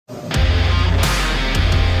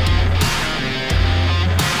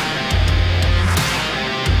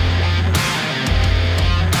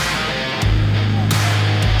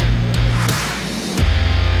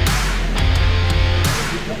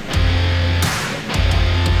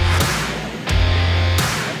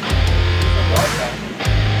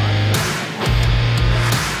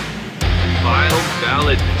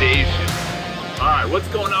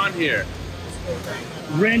here?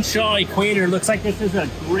 Renishaw Equator. Looks like this is a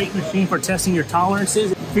great machine for testing your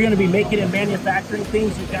tolerances. If you're going to be making and manufacturing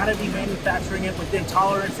things, you've got to be manufacturing it within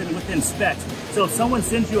tolerance and within specs. So if someone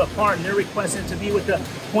sends you a part and they're requesting it to be with the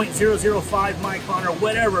 0.005 micron or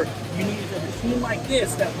whatever, you need a machine like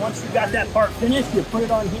this that once you got that part finished, you put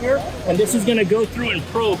it on here, and this is going to go through and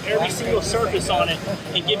probe every single surface on it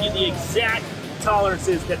and give you the exact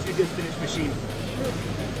tolerances that you just finished machining.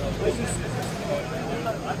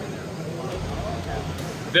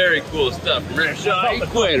 Very cool stuff. Renishaw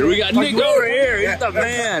Equator. We got Nick over here. He's the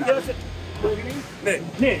man.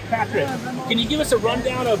 Nick, Patrick, can you give us a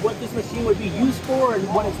rundown of what this machine would be used for and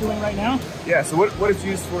what it's doing right now? Yeah, so what it's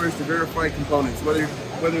used for is to verify components, whether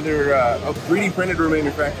they're 3D printed or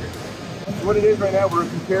manufactured. So what it is right now, we're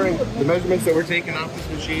comparing the measurements that we're taking off this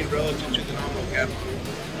machine relative to the nominal catalog.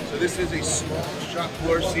 So this is a small shop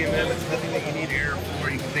floor CMM. It's nothing that you need air for.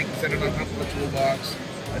 You can take and set it on top of a toolbox.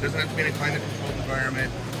 It doesn't have to be in a climate controlled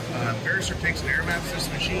environment. Verisur takes and air maps this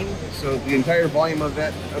machine, so the entire volume of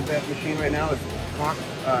that machine right now is clocked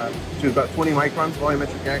to about 20 microns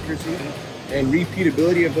volumetric accuracy, and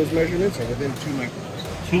repeatability of those measurements are within 2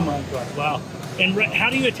 microns. 2 microns, wow. And how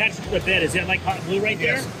do you attach it to the bed? Is that like hot glue right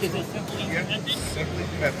there? Yes. Is it simply implemented? Simply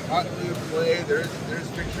do have hot glue play. There's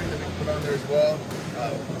fixturing that we can put on there as well.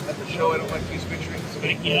 At the show, I don't like to use fixturing, so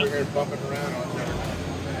we can over here and bump it around. I'll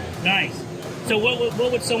never. Nice. So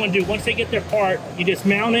what would someone do once they get their part? You just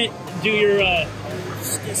mount it, do your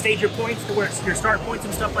stage your points to where it's your start points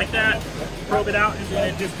and stuff like that, probe it out, and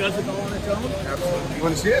then it just does it all on its own. Absolutely. You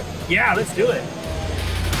want to see it? Yeah, let's do it.